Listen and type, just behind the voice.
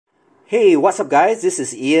Hey, what's up guys? This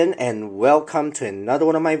is Ian and welcome to another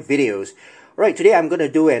one of my videos. Alright, today I'm going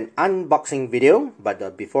to do an unboxing video,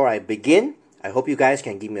 but before I begin, I hope you guys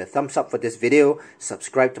can give me a thumbs up for this video,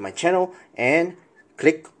 subscribe to my channel, and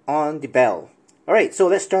click on the bell. Alright, so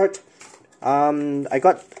let's start. I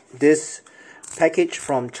got this package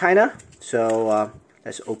from China, so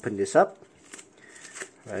let's open this up.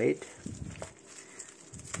 Right.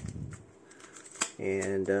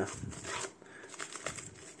 And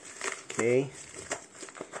okay,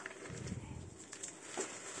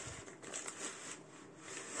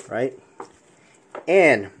 right,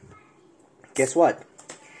 and guess what?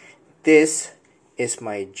 This is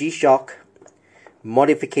my CASIOAK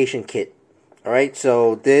modification kit. Alright,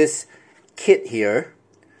 so this kit here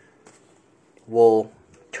will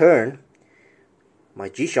turn my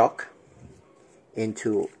CASIOAK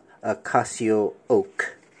into a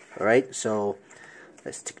CASIOAK. Alright, so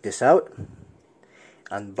let's take this out,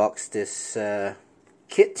 unbox this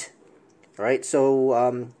kit. Alright,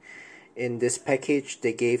 so in this package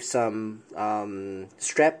they gave some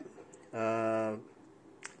strap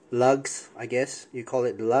lugs, I guess you call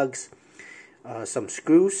it lugs, some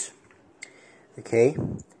screws, okay,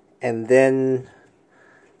 and then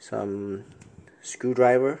some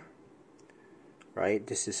screwdriver. Right,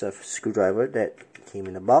 this is a screwdriver that came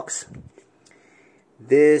in a box.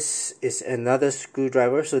 This is another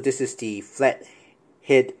screwdriver, so this is the flat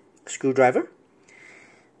head screwdriver.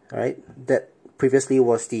 Alright, that previously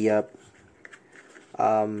was the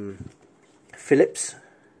Phillips,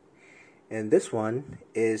 and this one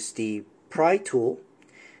is the pry tool.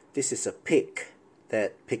 This is a pick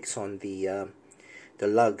that picks on the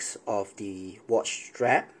lugs of the watch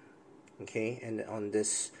strap. Okay, and on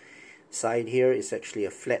this side here is actually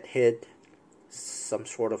a flat head, some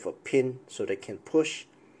sort of a pin so they can push.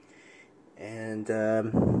 And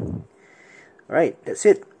alright, that's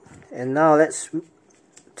it. And now let's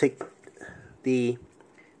take the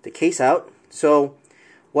case out. So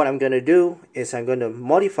what I'm gonna do is I'm gonna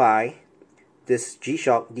modify this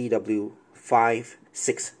CASIOAK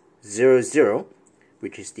DW5600,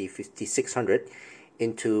 which is the 5600,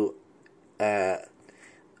 into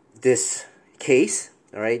this case.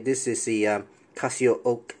 Alright, this is the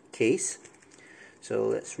CASIOAK case. So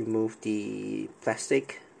let's remove the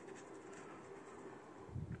plastic.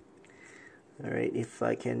 Alright, if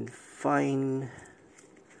I can find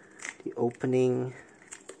the opening.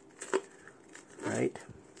 Right,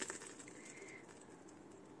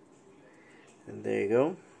 and there you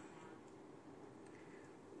go.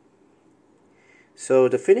 So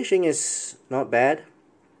the finishing is not bad.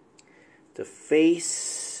 The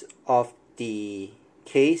face of the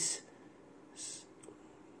case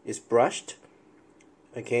is brushed.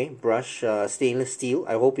 Okay, brush stainless steel.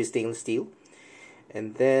 I hope it's stainless steel.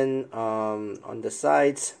 And then on the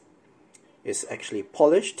sides is actually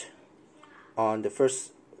polished on the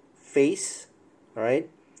first face. Alright,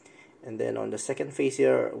 and then on the second face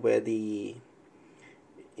here where it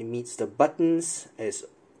meets the buttons is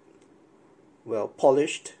well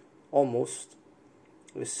polished, almost.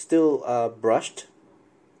 It's still brushed.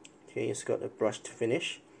 Okay, it's got a brushed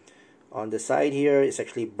finish. On the side here it's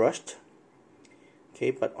actually brushed.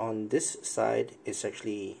 Okay, but on this side it's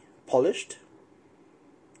actually polished,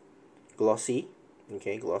 glossy.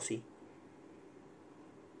 Okay, glossy.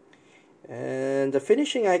 And the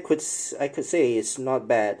finishing, I could say, is not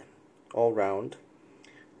bad all round.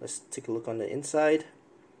 Let's take a look on the inside.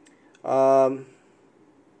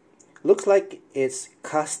 Looks like it's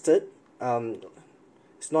casted.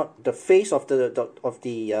 It's not the face of the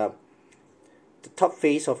top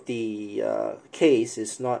face of the case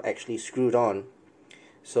is not actually screwed on.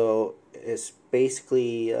 So it's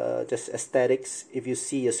basically just aesthetics. If you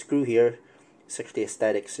see a screw here, it's actually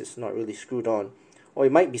aesthetics. It's not really screwed on. Or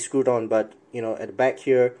it might be screwed on, but you know, at the back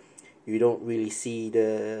here you don't really see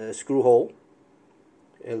the screw hole.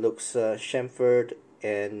 It looks chamfered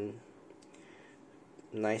and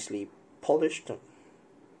nicely polished.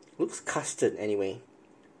 Looks casted anyway.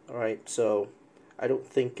 Alright, so I don't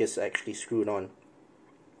think it's actually screwed on.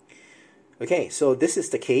 Okay, so this is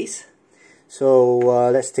the case. So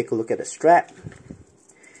let's take a look at the strap.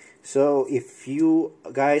 So if you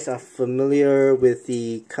guys are familiar with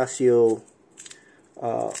the CASIOAK,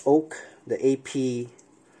 the AP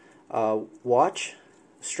watch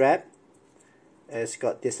strap, it's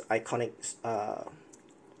got this iconic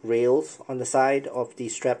rails on the side of the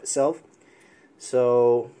strap itself.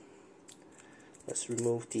 So let's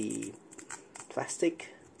remove the plastic.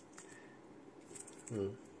 I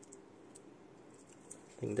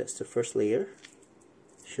think that's the first layer.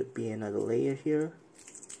 Should be another layer here.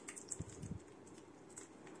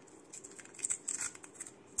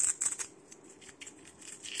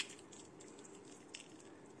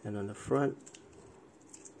 and on the front.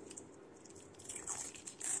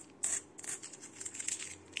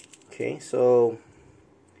 Okay, so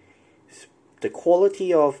the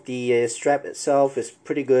quality of the strap itself is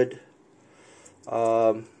pretty good.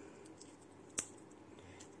 The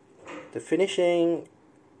finishing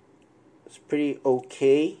is pretty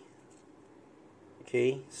okay.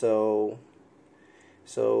 Okay, so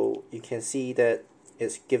you can see that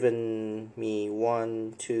it's given me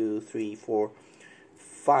 1, 2, 3, 4,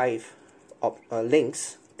 5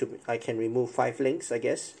 links. I can remove 5 links, I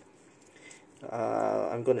guess.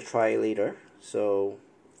 I'm gonna try later. So,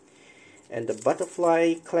 and the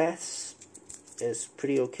butterfly clasp is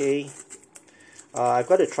pretty okay. I've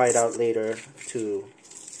got to try it out later to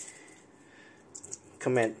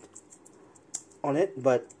comment on it,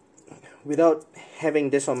 but without having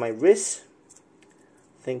this on my wrist,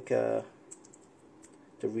 I think the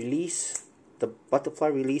butterfly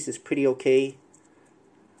release is pretty okay,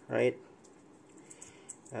 right?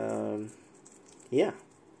 Yeah.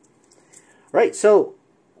 Right, so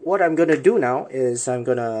what I'm gonna do now is I'm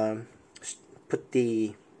gonna put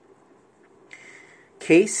the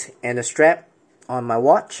case and the strap on my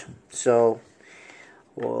watch. So,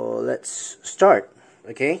 well, let's start.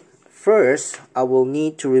 Okay, first I will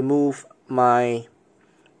need to remove my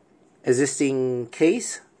existing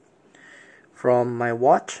case from my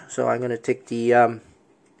watch. So I'm gonna take the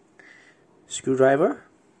screwdriver.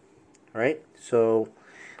 Alright, so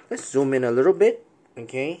let's zoom in a little bit.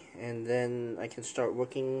 Okay, and then I can start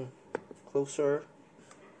working closer.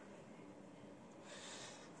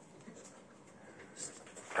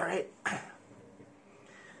 Alright,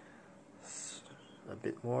 a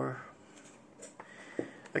bit more.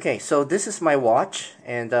 Okay, so this is my watch,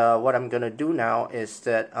 and what I'm gonna do now is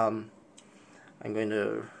that I'm going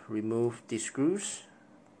to remove the screws.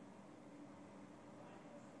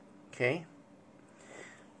 Okay.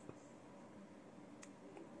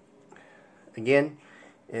 Again,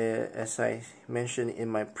 as I mentioned in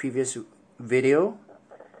my previous video,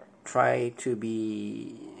 try to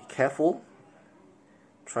be careful.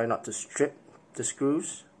 Try not to strip the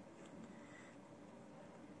screws.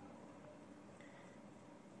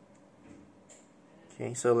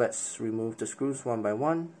 Okay, so let's remove the screws one by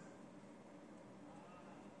one.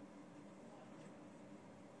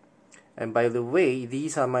 And by the way,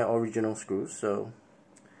 these are my original screws, so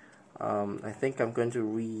I think I'm going to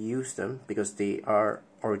reuse them because they are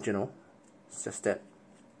original. It's just that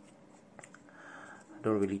I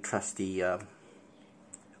don't really trust the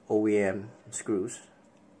OEM screws.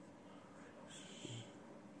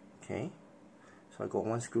 Okay, so I got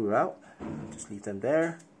one screw out. Just leave them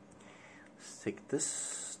there. Let's take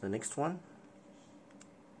the next one.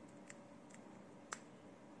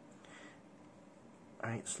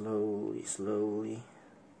 Alright, slowly.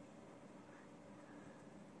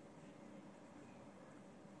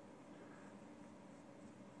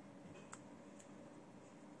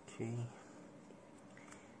 Okay.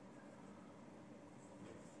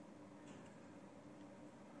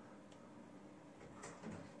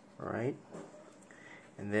 Alright.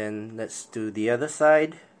 And then let's do the other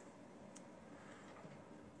side.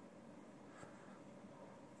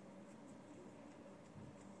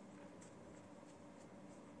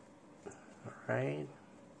 Alright.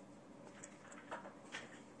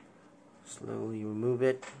 Slowly remove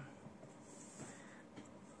it.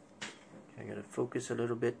 I gotta focus a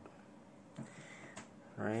little bit.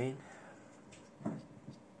 Right.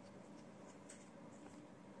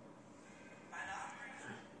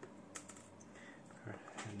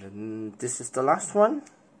 And then this is the last one.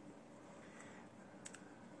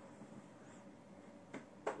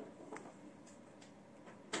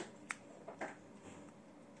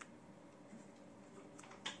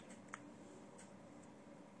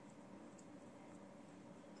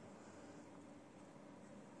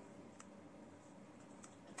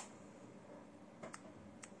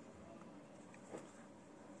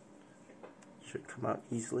 Should come out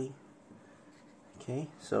easily. Okay,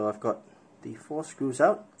 so I've got the 4 screws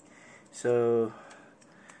out. So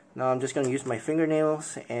now I'm just going to use my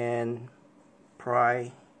fingernails and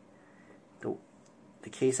pry the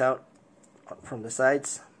case out from the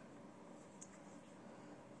sides.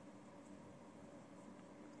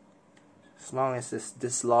 As long as it's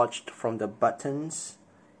dislodged from the buttons,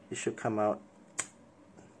 it should come out.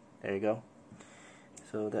 There you go.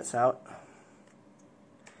 So that's out.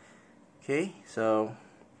 Okay, so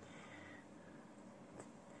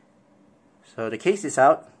the case is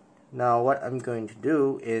out. Now what I'm going to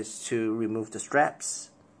do is to remove the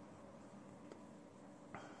straps.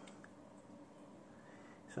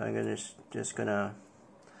 So I'm gonna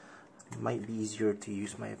might be easier to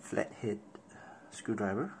use my flathead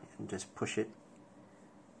screwdriver and just push it.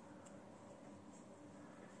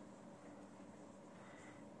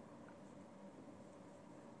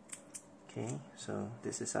 Okay, so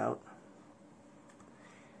this is out.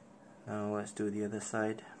 Now let's do the other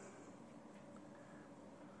side.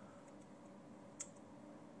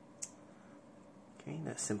 Okay,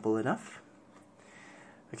 that's simple enough.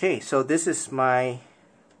 Okay, so this is my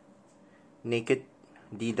naked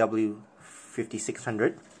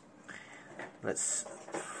DW5600. Let's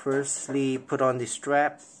firstly put on the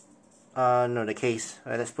strap. No, the case.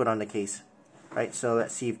 Let's put on the case. Right, so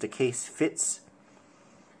let's see if the case fits.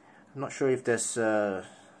 I'm not sure if there's a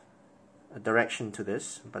direction to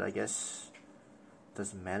this, but I guess it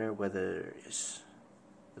doesn't matter whether it's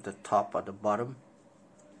at the top or the bottom.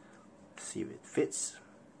 Let's see if it fits.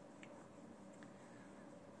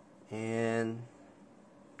 And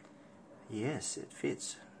yes, it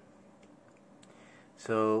fits.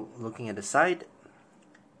 So looking at the side,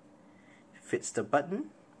 fits the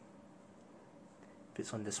button,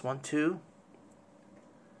 fits on this one too.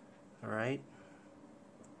 Alright,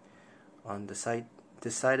 on the side,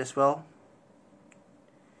 this side as well.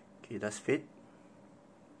 Okay, it does fit.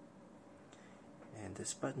 And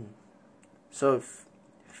this button, so it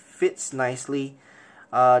fits nicely.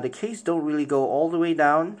 The case don't really go all the way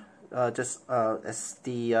down, just as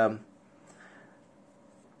the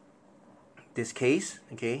this case.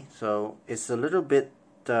 Okay, so it's a little bit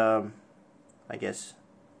I guess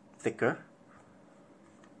thicker.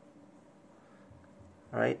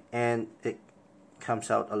 Alright, and it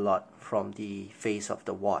comes out a lot from the face of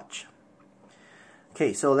the watch.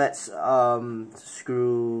 Okay, so let's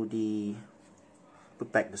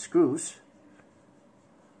put back the screws.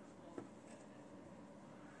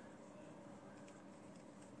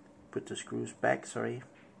 Put the screws back, sorry.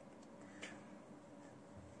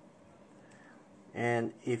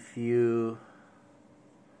 And if you,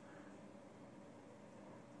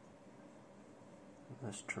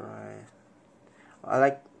 let's try, I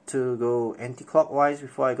like to go anti-clockwise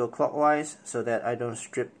before I go clockwise, so that I don't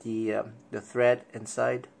strip the thread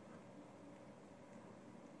inside.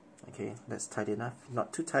 Okay, that's tight enough,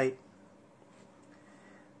 not too tight.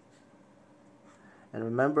 And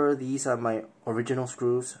remember, these are my original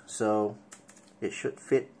screws, so it should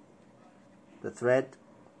fit the thread.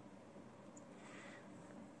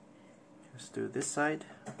 Just do this side.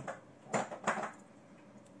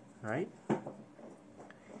 Alright,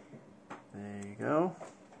 there you go.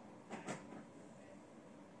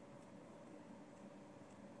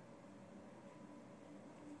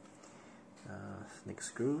 Next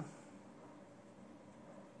screw.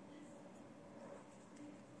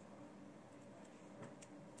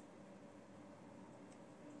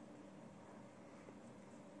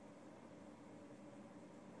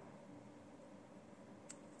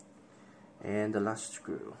 And the last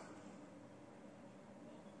screw.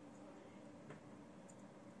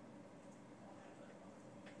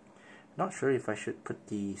 Not sure if I should put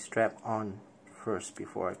the strap on first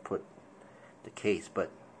before I put the case,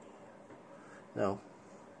 but no,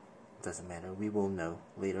 doesn't matter, we will know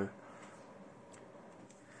later.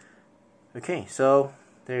 Okay, so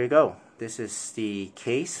there you go. This is the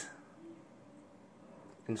case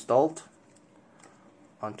installed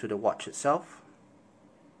onto the watch itself.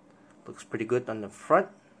 Looks pretty good on the front,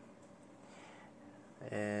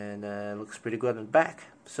 and looks pretty good on the back.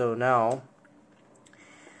 So now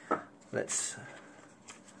let's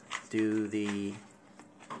do the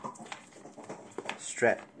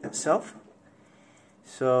strap itself.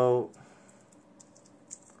 So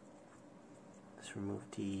let's remove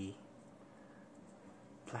the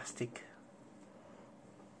plastic.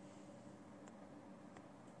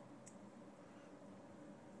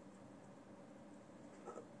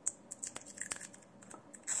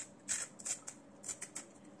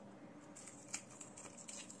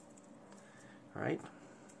 All right.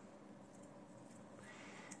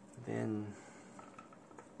 Then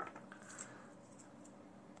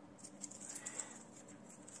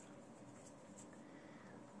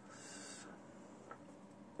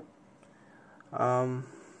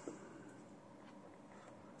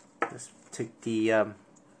let's take the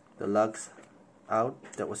lugs out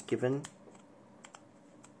that was given.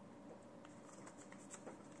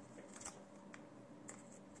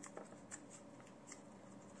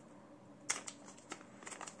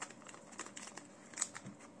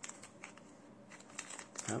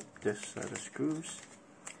 Nope, this are the screws.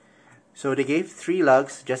 So they gave 3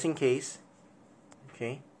 lugs just in case.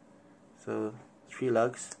 Okay, so 3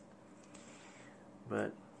 lugs.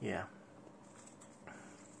 But yeah,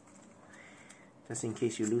 just in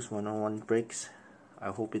case you lose one or one breaks.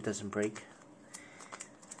 I hope it doesn't break.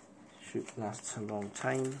 should last a long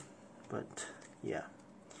time, but yeah.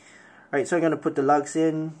 Alright, so I'm going to put the lugs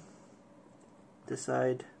in this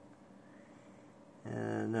side.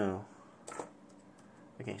 No.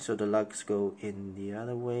 Okay, so the lugs go in the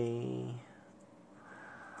other way.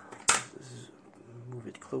 Move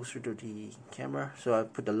it closer to the camera. So I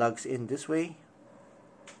put the lugs in this way,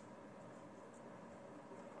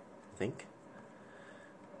 I think.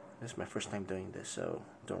 This is my first time doing this, so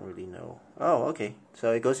don't really know. Oh, okay.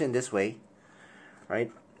 So it goes in this way,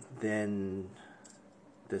 right? Then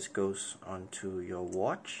this goes onto your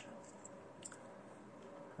watch,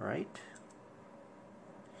 right?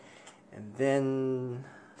 And then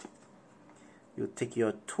you take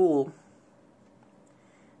your tool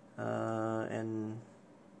and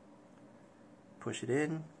push it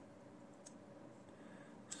in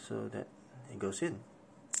so that it goes in.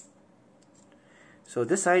 So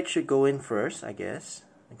this side should go in first, I guess.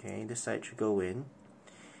 Okay, this side should go in,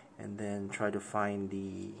 and then try to find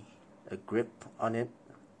a grip on it,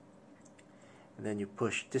 and then you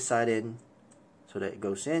push this side in so that it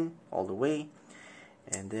goes in all the way,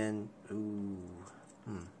 and then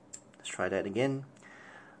let's try that again.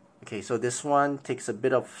 Okay, so this one takes a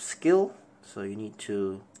bit of skill, so you need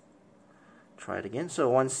to try it again. So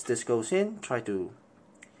once this goes in, try to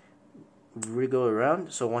wriggle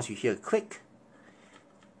around. So once you hear a click,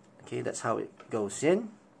 okay, that's how it goes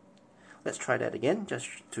in. Let's try that again just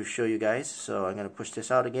to show you guys. So I'm going to push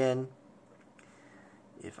this out again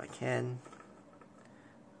if I can.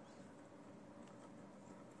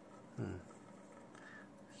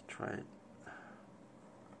 Let's try it.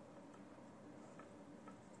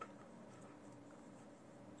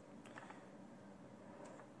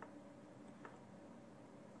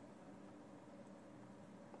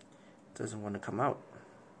 Doesn't want to come out.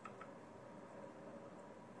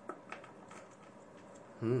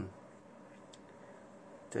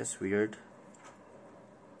 That's weird.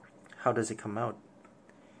 How does it come out?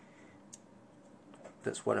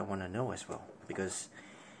 That's what I want to know as well, because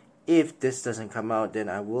if this doesn't come out, then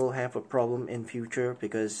I will have a problem in future,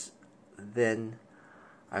 because then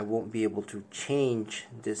I won't be able to change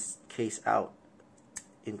this case out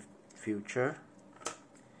in future.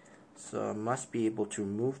 So I must be able to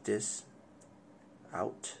move this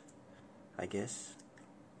out, I guess.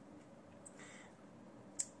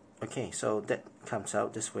 Okay, so that comes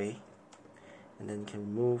out this way, and then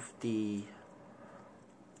can move the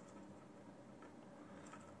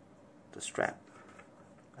strap,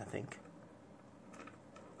 I think.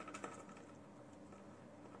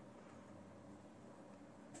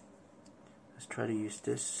 Let's try to use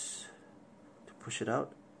this to push it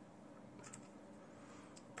out.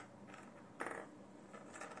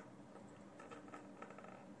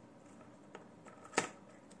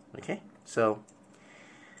 Okay, so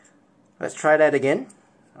let's try that again.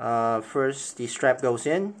 First, the strap goes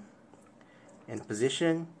in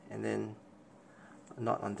position, and then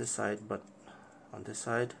not on this side, but on this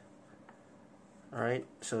side. Alright,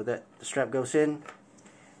 so that the strap goes in,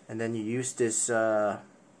 and then you use this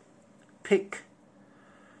pick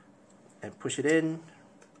and push it in,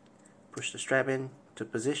 push the strap in to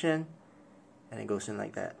position, and it goes in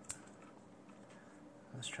like that.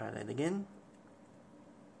 Let's try that again.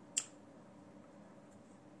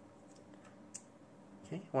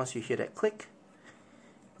 Okay, once you hear that click,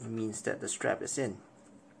 it means that the strap is in.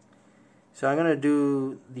 So I'm going to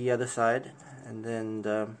do the other side, and then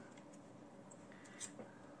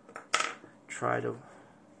try to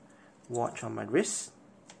watch on my wrist.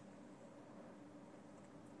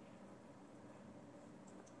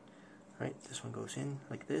 Right, this one goes in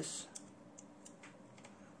like this.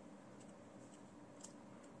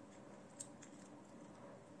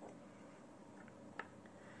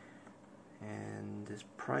 And this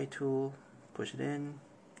pry tool, push it in.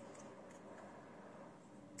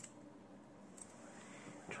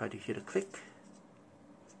 Try to hear the click.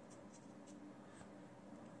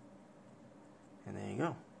 And there you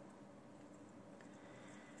go.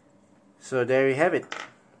 So there you have it.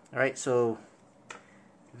 Alright, so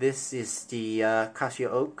this is the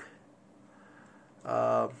CASIOAK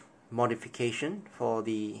modification for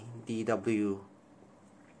the DW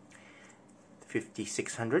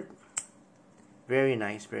 5600. Very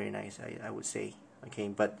nice, I would say. Okay,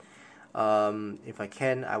 but if I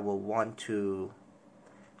can, I will want to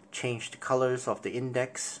change the colors of the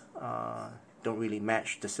index. Don't really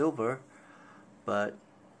match the silver, but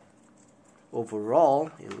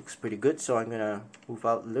overall it looks pretty good. So I'm gonna move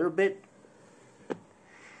out a little bit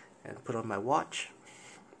and put on my watch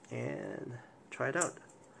and try it out.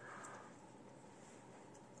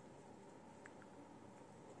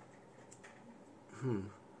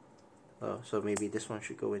 So maybe this one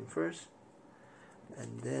should go in first.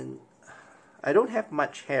 And then I don't have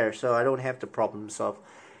much hair, so I don't have the problems of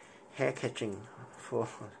hair catching for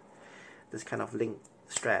this kind of link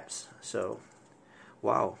straps. So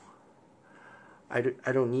wow, I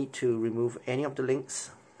don't need to remove any of the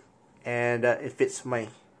links, and it fits my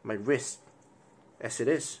wrist as it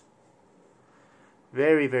is.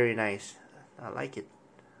 Very, very nice. I like it.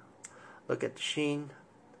 Look at the sheen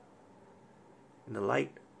and the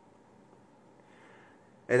light.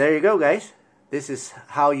 And there you go, guys. This is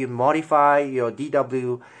how you modify your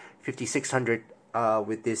DW5600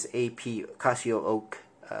 with this AP CASIOAK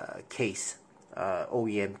case,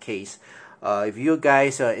 OEM case. If you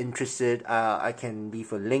guys are interested, I can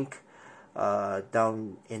leave a link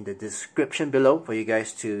down in the description below for you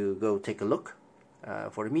guys to go take a look.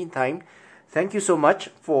 For the meantime, thank you so much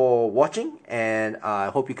for watching, and I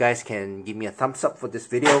hope you guys can give me a thumbs up for this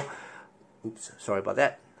video. Oops, sorry about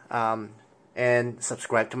that. And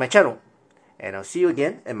subscribe to my channel. And I'll see you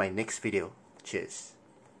again in my next video. Cheers.